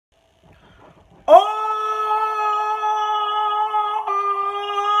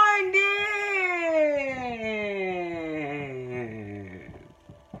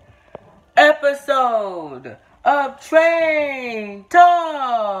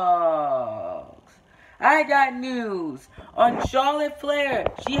I got news on Charlotte Flair.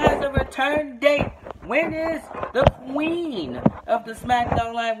 She has a return date. When is the queen of the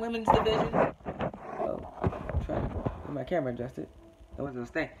SmackDown Live Women's Division? Oh, I'm trying to get my camera adjusted. That wasn't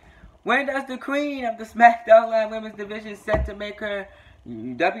a thing. When does the queen of the SmackDown Live Women's Division set to make her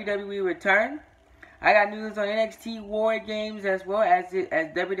WWE return? I got news on NXT War Games as well as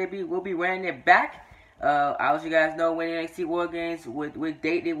WWE will be running it back. I'll let you guys know when NXT War Games, what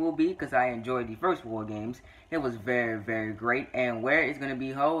date it will be, because I enjoyed the first War Games. It was very, very great. And where it's going to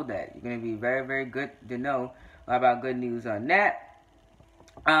be held at. It's going to be very, very good to know about good news on that.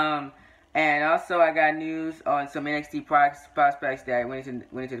 And also I got news on some NXT prospects that went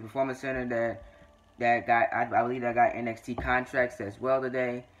into the Performance Center that got, I believe that got NXT contracts as well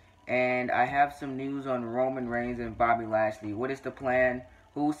today. And I have some news on Roman Reigns and Bobby Lashley. What is the plan?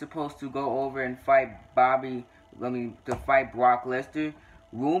 Who's supposed to go over and fight to fight Brock Lesnar?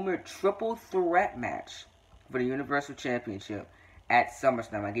 Rumored triple threat match for the Universal Championship at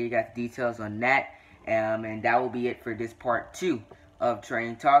SummerSlam. I'll give you guys details on that. And that will be it for this part 2 of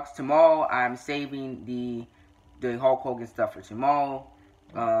Train Talks. Tomorrow, I'm saving the Hulk Hogan stuff for tomorrow.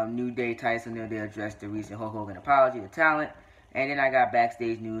 New Day, Tyson, they addressed the recent Hulk Hogan apology to talent. And then I got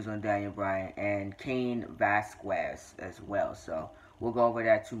backstage news on Daniel Bryan and Cain Velasquez as well. So we'll go over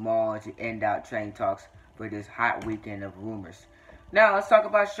that tomorrow to end out Train Talks for this hot weekend of rumors. Now, let's talk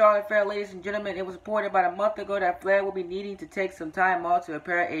about Charlotte Flair, ladies and gentlemen. It was reported about a month ago that Flair will be needing to take some time off to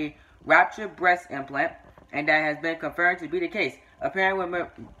repair a ruptured breast implant, and that has been confirmed to be the case. Apparently, with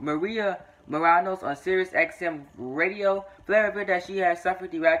Maria Morales on Sirius XM Radio, Flair revealed that she had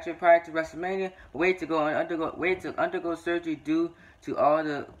suffered the rupture prior to WrestleMania, waited to undergo surgery due to all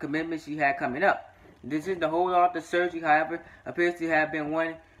the commitments she had coming up. This is the hold off the surgery, however, appears to have been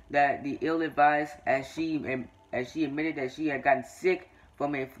one that the ill-advised, as she admitted that she had gotten sick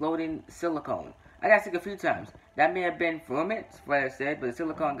from a floating silicone. I got sick a few times. That may have been from it, Flair said, but the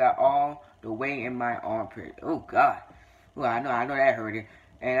silicone got all the way in my armpit. Oh, God. Well, I know that hurt it.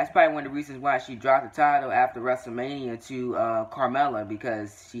 And that's probably one of the reasons why she dropped the title after WrestleMania to Carmella,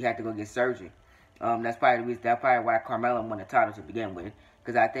 because she had to go get surgery. That's probably the reason. That's probably why Carmella won the title to begin with.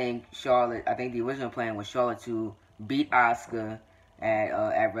 Because I think the original plan was Charlotte to beat Asuka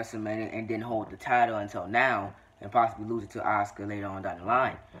at WrestleMania and then hold the title until now and possibly lose it to Asuka later on down the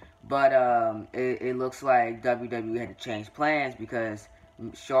line. But it looks like WWE had to change plans because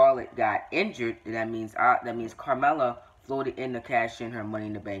Charlotte got injured. And that means Carmella floated in to cash in her Money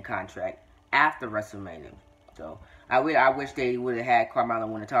in the Bank contract after WrestleMania. So I wish they would have had Carmella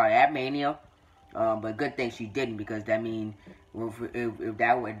win the title at Mania. But good thing she didn't, because that means if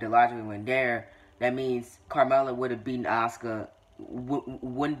the logic went there, that means Carmella would have beaten Asuka.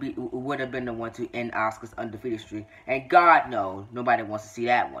 Would have been the one to end Asuka's undefeated streak, and God knows nobody wants to see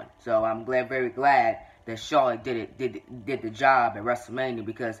that one. So I'm very glad that Charlotte did the job at WrestleMania,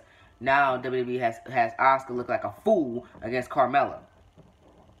 because now WWE has Asuka look like a fool against Carmella.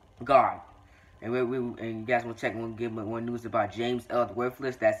 God. And you guys will check and give me more news about James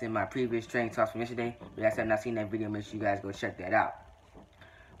Ellsworthless. That's in my previous training talks from yesterday. If you guys have not seen that video, make sure you guys go check that out.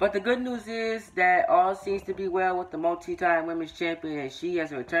 But the good news is that all seems to be well with the multi-time women's champion, and she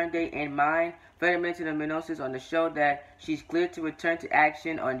has a return date in mind. Flair mentioned to Minosis on the show that she's cleared to return to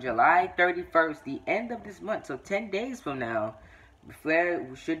action on July 31st, the end of this month. So 10 days from now,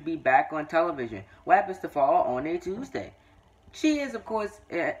 Flair should be back on television. What happens to fall on a Tuesday? She is, of course,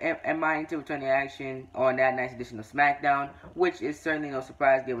 in mind to return to action on that night's edition of SmackDown, which is certainly no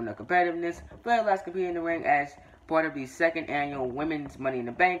surprise given her competitiveness. Flair last competed in the ring as part of the second annual Women's Money in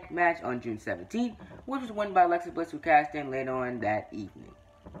the Bank match on June 17th, which was won by Alexa Bliss, who cashed in later on that evening.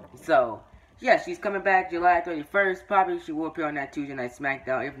 So, yeah, she's coming back July 31st. Probably she will appear on that Tuesday night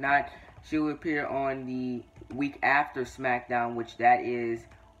SmackDown. If not, she will appear on the week after SmackDown, which that is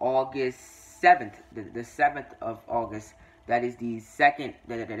August 7th, the 7th of August. That is the second,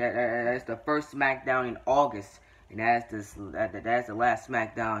 that is the first SmackDown in August. And that's the last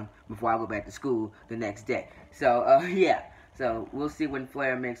SmackDown before I go back to school the next day. So, yeah. So, we'll see when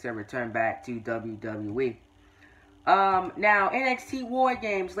Flair makes her return back to WWE. Now, NXT War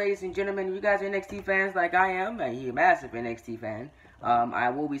Games, ladies and gentlemen. If you guys are NXT fans like I am, I'm a massive NXT fan. I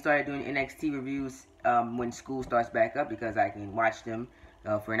will be starting doing NXT reviews when school starts back up, because I can watch them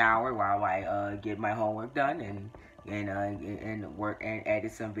for an hour while I get my homework done and work and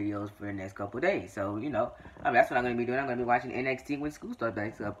edit some videos for the next couple of days. So, that's what I'm going to be doing. I'm going to be watching NXT when school starts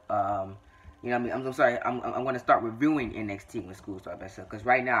back up. I'm sorry, I'm going to start reviewing NXT when school starts back up, because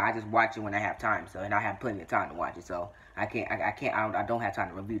right now I just watch it when I have time. So, and I have plenty of time to watch it. So, I don't have time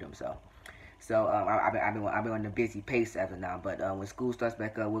to review them. So, So I've been on a busy pace as of now. But when school starts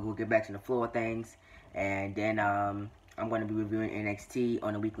back up, we'll get back to the flow of things, and then I'm going to be reviewing NXT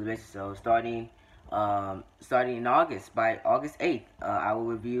on a weekly basis. So starting in August, by August 8th, I will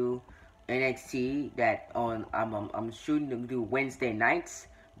review NXT. That on I'm shooting to do Wednesday nights,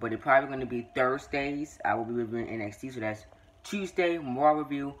 but it's probably going to be Thursdays. I will be reviewing NXT, so that's Tuesday Raw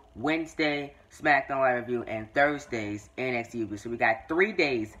review, Wednesday SmackDown Live review, and Thursdays NXT review. So we got 3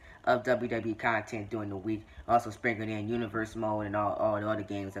 days of WWE content during the week. Also sprinkled in Universe Mode and all the other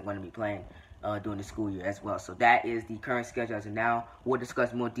games I'm going to be playing during the school year as well. So that is the current schedule as of now. We'll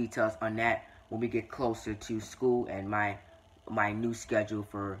discuss more details on that when we get closer to school and my new schedule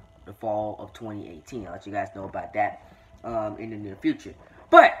for the fall of 2018. I'll let you guys know about that in the near future.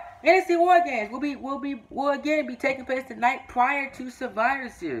 But NXT War Games will again be taking place tonight prior to Survivor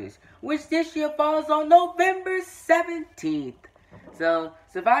Series, which this year falls on November 17th. So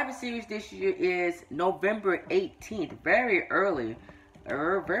Survivor Series this year is November 18th, very early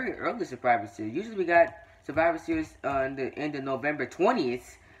Survivor Series. Usually we got Survivor Series on the end of November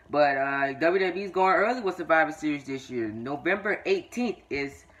 20th, but WWE's going early with Survivor Series this year. November 18th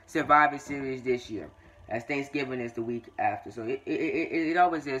is Survivor Series this year, as Thanksgiving is the week after. So it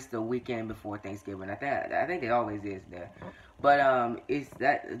always is the weekend before Thanksgiving. I think it always is there. But it's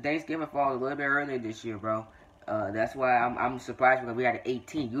that Thanksgiving falls a little bit earlier this year, bro. That's why I'm surprised because we had an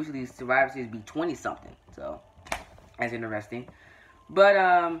 18. Usually Survivor Series be 20 something. So that's interesting.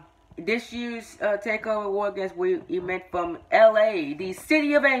 But this year's Takeover War Games will emit from LA, the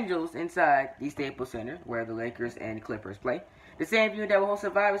City of Angels, inside the Staples Center, where the Lakers and Clippers play. The same venue that will host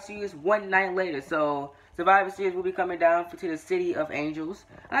Survivor Series one night later. So Survivor Series will be coming down to the City of Angels.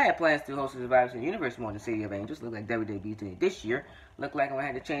 I had plans to host a Survivor Series Universe more in the City of Angels. Look like WWE doing it this year. Looked like I'm going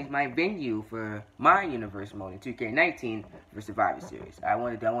to have to change my venue for my Universe mode in 2K19 for Survivor Series. I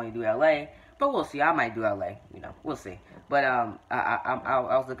want to do LA, but we'll see. I might do LA. We'll see. But I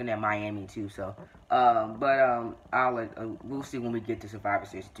was looking at Miami too. So we'll see when we get to Survivor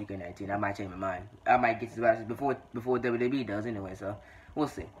Series 2K19. I might change my mind. I might get to Survivor Series before WWE does anyway. So we'll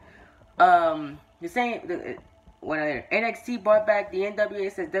see. NXT brought back the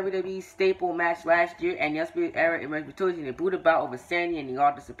NWA says WWE staple match last year, and the Undisputed Era emerged victorious in the Buddha bout over Sandy and the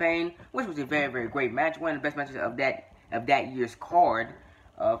Authors of Pain, which was a very, very great match. One of the best matches of that year's card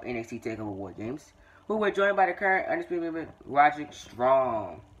of NXT TakeOver War Games. Who were joined by the current Undisputed member Roderick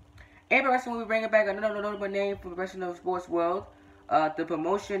Strong. Impact Wrestling will be bringing back another notable name from the professional sports world. The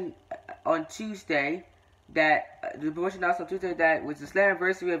promotion on Tuesday. The promotion announced on Tuesday that was the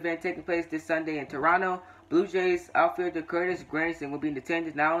Slammiversary event taking place this Sunday in Toronto. Blue Jays outfielder Curtis Granson will be in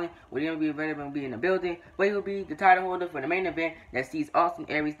attendance. Not only will he be available and be in the building, but he will be the title holder for the main event that sees Austin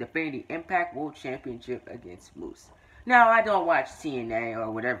Aries defending the Impact World Championship against Moose. Now, I don't watch TNA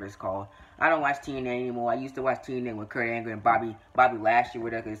or whatever it's called. I don't watch TNA anymore. I used to watch TNA with Kurt Angle and Bobby Lashley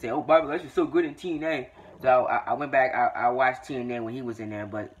where they could say, "Oh, Bobby Lashley's so good in TNA." So I went back. I watched TNA when he was in there,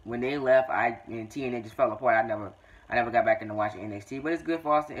 but when they left, and TNA just fell apart. I never got back into watching NXT. But it's good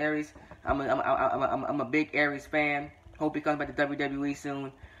for Austin Aries. I'm a big Aries fan. Hope he comes back to WWE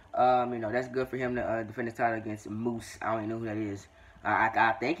soon. That's good for him to defend his title against Moose. I don't even know who that is.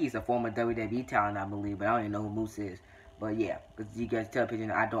 I think he's a former WWE talent, I believe, but I don't even know who Moose is. But yeah, because you guys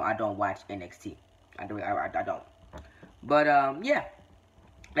television, I don't watch NXT. I don't. But yeah.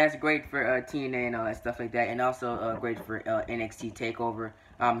 That's great for TNA and all that stuff like that, and also great for NXT TakeOver.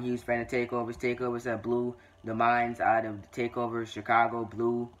 I'm a huge fan of TakeOvers. TakeOvers that blew the minds out of the TakeOver Chicago,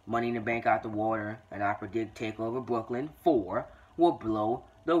 blew Money in the Bank out the water, and I predict TakeOver Brooklyn 4 will blow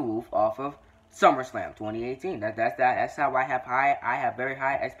the roof off of SummerSlam 2018. That's how I have very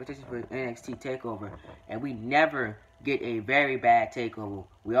high expectations for NXT TakeOver, and we never get a very bad TakeOver.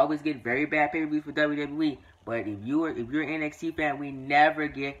 We always get very bad pay-per-views for WWE. But if you're an NXT fan, we never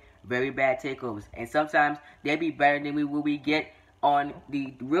get very bad takeovers, and sometimes they be better than we get on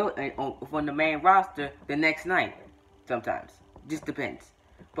the on the main roster the next night. Sometimes, just depends.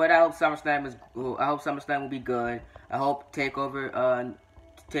 But I hope SummerSlam will be good. I hope Takeover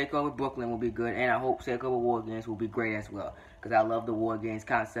Brooklyn will be good, and I hope Takeover War Games will be great as well. Because I love the War Games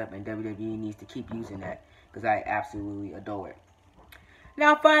concept, and WWE needs to keep using that because I absolutely adore it.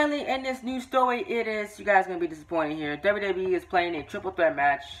 Now, finally, in this news story, you guys are going to be disappointed here. WWE is playing a triple threat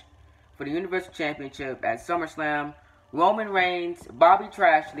match for the Universal Championship at SummerSlam. Roman Reigns, Bobby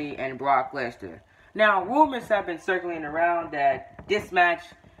Trashley, and Brock Lesnar. Now, rumors have been circling around that this match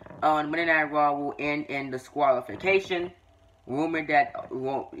on Monday Night Raw will end in disqualification. Rumored that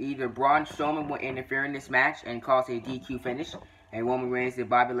either Braun Strowman will interfere in this match and cause a DQ finish, and Roman Reigns and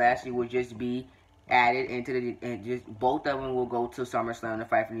Bobby Lashley will just be added into the, and just both of them will go to SummerSlam to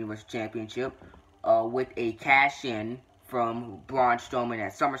fight for the Universal Championship, with a cash-in from Braun Strowman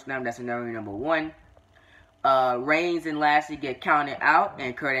at SummerSlam. That's scenario number 1. Reigns and Lashley get counted out,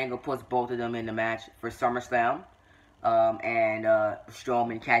 and Kurt Angle puts both of them in the match for SummerSlam. And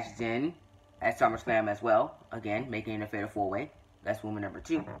Strowman cashes in at SummerSlam as well, again, making it a fatal 4-way. That's woman number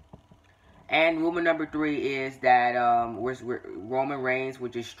 2. And woman number 3 is that Roman Reigns will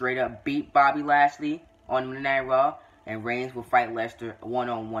just straight up beat Bobby Lashley on Monday Night Raw, and Reigns will fight Lesnar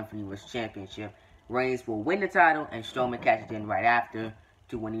one-on-one for the Universal Championship. Reigns will win the title, and Strowman catches in right after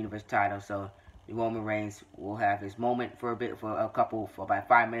to win the Universal title. So Roman Reigns will have his moment for about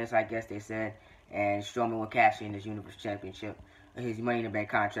 5 minutes, I guess they said, and Strowman will cash in his Universal Championship, his Money in the Bank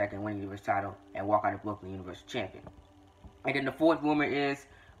contract, and win the Universal title, and walk out of Brooklyn Universal Champion. And then the 4th rumor is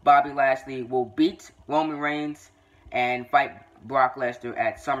Bobby Lashley will beat Roman Reigns and fight Brock Lesnar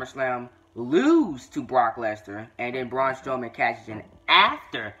at SummerSlam, lose to Brock Lesnar, and then Braun Strowman catches in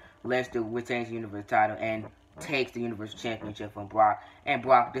after Lesnar retains the Universal title and takes the Universal Championship from Brock, and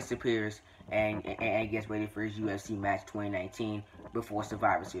Brock disappears and gets ready for his UFC match 2019 before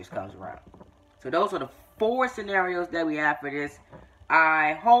Survivor Series comes around. So those are the 4 scenarios that we have for this.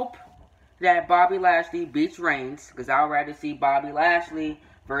 I hope that Bobby Lashley beats Reigns, because I'd rather see Bobby Lashley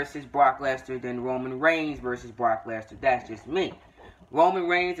versus Brock Lesnar than Roman Reigns versus Brock Lesnar. That's just me. Roman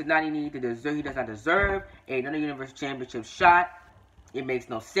Reigns does not he does not deserve another Universal Championship shot. It makes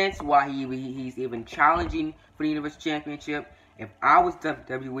no sense why he's even challenging for the Universal Championship. If I was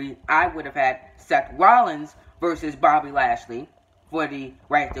WWE, I would have had Seth Rollins versus Bobby Lashley for the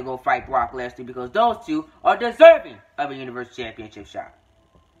right to go fight Brock Lesnar, because those two are deserving of a Universal Championship shot.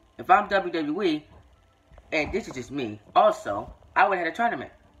 If I'm WWE, and this is just me, also, I would have had a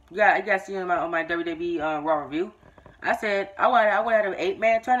tournament. Yeah, you guys see on my WWE Raw review, I said I would have had an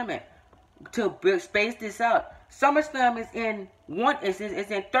 8-man tournament to space this out. SummerSlam is in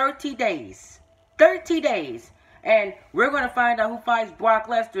it's in 30 days. 30 days. And we're going to find out who fights Brock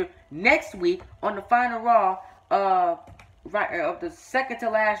Lesnar next week on the final Raw of the second to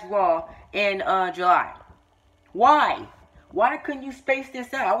last Raw in July. Why? Why couldn't you space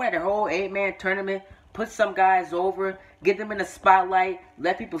this out? I would have had a whole 8-man tournament, put some guys over, get them in the spotlight,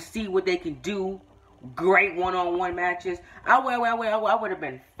 let people see what they can do. Great one-on-one matches. I would have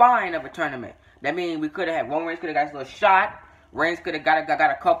been fine of a tournament. That means we could have had Roman Reigns could have got a little shot. Reigns could have got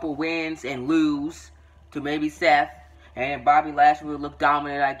a couple wins and lose to maybe Seth, and Bobby Lashley would look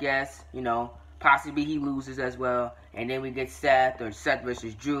dominant, I guess. You know, possibly he loses as well, and then we get Seth, or Seth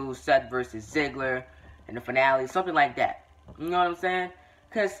versus Drew, Seth versus Ziggler in the finale, something like that. You know what I'm saying?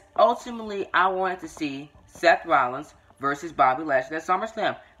 Because ultimately, I wanted to see Seth Rollins versus Bobby Lashley at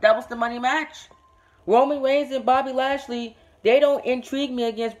SummerSlam. That was the money match. Roman Reigns and Bobby Lashley, they don't intrigue me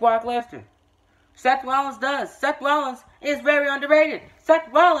against Brock Lesnar. Seth Rollins does. Seth Rollins is very underrated. Seth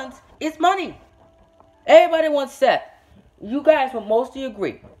Rollins is money. Everybody wants Seth. You guys will mostly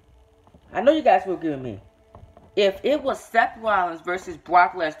agree. I know you guys will agree with me. If it was Seth Rollins versus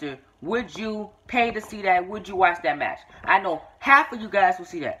Brock Lesnar, would you pay to see that? Would you watch that match? I know half of you guys will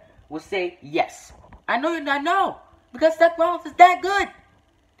see that. Will say yes. I know you're not. No. Because Seth Rollins is that good.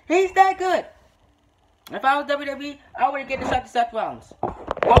 He's that good. If I was WWE, I would have given the shot to Seth Rollins.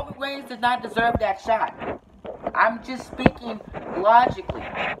 Roman Reigns does not deserve that shot. I'm just speaking logically.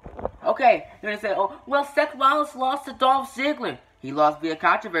 Okay, you're going to say, oh, well, Seth Rollins lost to Dolph Ziggler. He lost via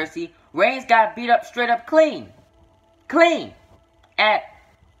controversy. Reigns got beat up straight up clean. Clean. At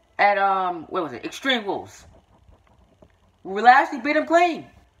what was it? Extreme Rules. Lashley beat him clean.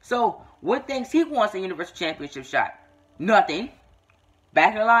 So, what thinks he wants a Universal Championship shot? Nothing.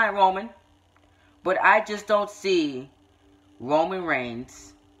 Back in the line, Roman. But I just don't see Roman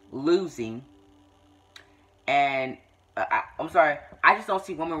Reigns losing. And, I'm sorry, I just don't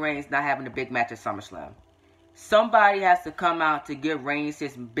see Roman Reigns not having a big match at SummerSlam. Somebody has to come out to give Reigns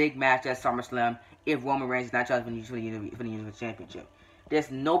his big match at SummerSlam if Roman Reigns is not challenging for the Universal Championship.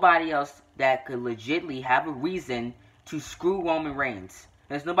 There's nobody else that could legitimately have a reason to screw Roman Reigns.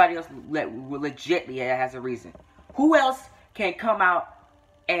 There's nobody else that legitimately has a reason. Who else can come out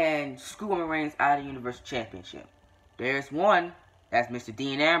and screw Roman Reigns out of the Universal Championship? There's one. That's Mr.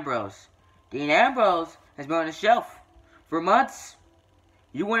 Dean Ambrose. Dean Ambrose has been on the shelf for months.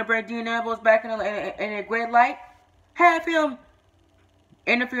 You want to bring Dean Ambrose back in a great light? Have him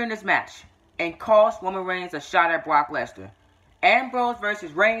interfere in this match and cost Roman Reigns a shot at Brock Lesnar. Ambrose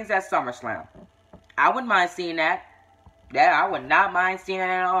versus Reigns at SummerSlam. I wouldn't mind seeing that. I would not mind seeing that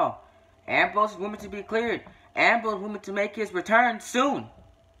at all. Ambrose is rumored to be cleared. Ambrose is rumored to make his return soon.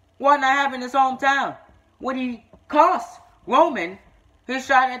 Why not have him in his hometown? When he cost Roman his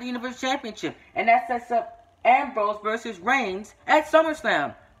shot at the Universal Championship. And that sets up Ambrose versus Reigns at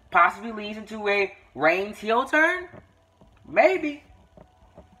SummerSlam. Possibly leads into a Reigns heel turn? Maybe.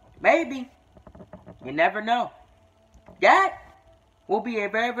 Maybe. You never know. That will be a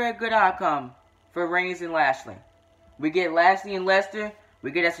very, very good outcome for Reigns and Lashley. We get Lashley and Lester.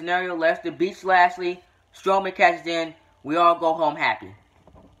 We get a scenario, Lester beats Lashley. Strowman catches in. We all go home happy.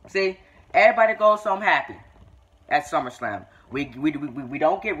 See? Everybody goes home happy at SummerSlam. We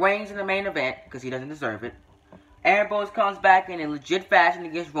don't get Reigns in the main event because he doesn't deserve it. Ambrose comes back in a legit fashion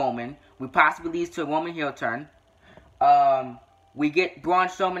against Roman. We possibly leads to a Roman heel turn. We get Braun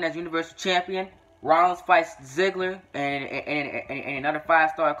Strowman as Universal Champion. Rollins fights Ziggler in another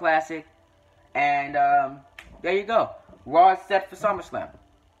 5-star classic. And there you go. Raw is set for SummerSlam.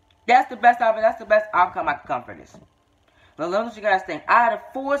 That's the best outcome I can come for this. Now let me know what you guys think. Out of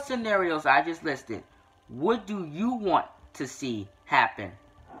the 4 scenarios I just listed, what do you want to see happen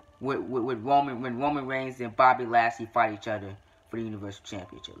with Roman when Roman Reigns and Bobby Lashley fight each other for the Universal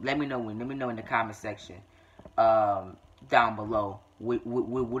Championship? Let me know in the comment section down below.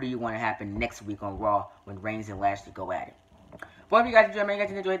 What do you want to happen next week on Raw when Reigns and Lashley go at it? Well, if you guys enjoyed, make sure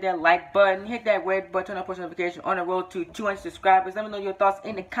you enjoyed that like button, hit that red button, turn on post notification on the road to 200 subscribers. Let me know your thoughts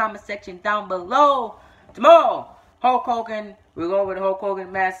in the comment section down below. Tomorrow, Hulk Hogan, we'll go over the Hulk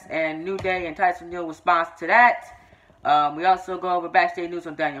Hogan mess and New Day and Tyson Neal response to that. We also go over backstage news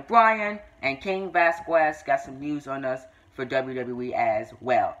on Daniel Bryan, and Cain Velasquez got some news on us for WWE as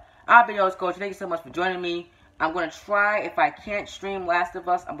well. I'll be your host, Coach. Thank you so much for joining me. I'm going to try, if I can't stream Last of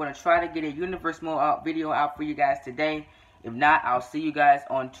Us, I'm going to try to get a Universe Mode video out for you guys today. If not, I'll see you guys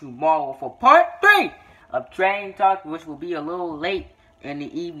on tomorrow for part 3 of Train Talk, which will be a little late in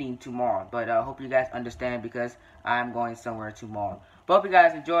the evening tomorrow. But I hope you guys understand because I'm going somewhere tomorrow. But hope you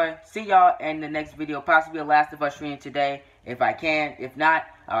guys enjoy. See y'all in the next video. Possibly a Last of Us stream today if I can. If not,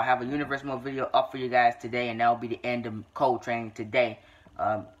 I'll have a Universe Mode video up for you guys today. And that'll be the end of Cold Train today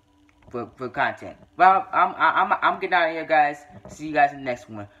for content. Well, I'm getting out of here, guys. See you guys in the next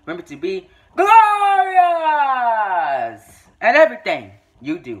one. Remember to be glorious at everything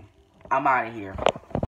you do. I'm out of here.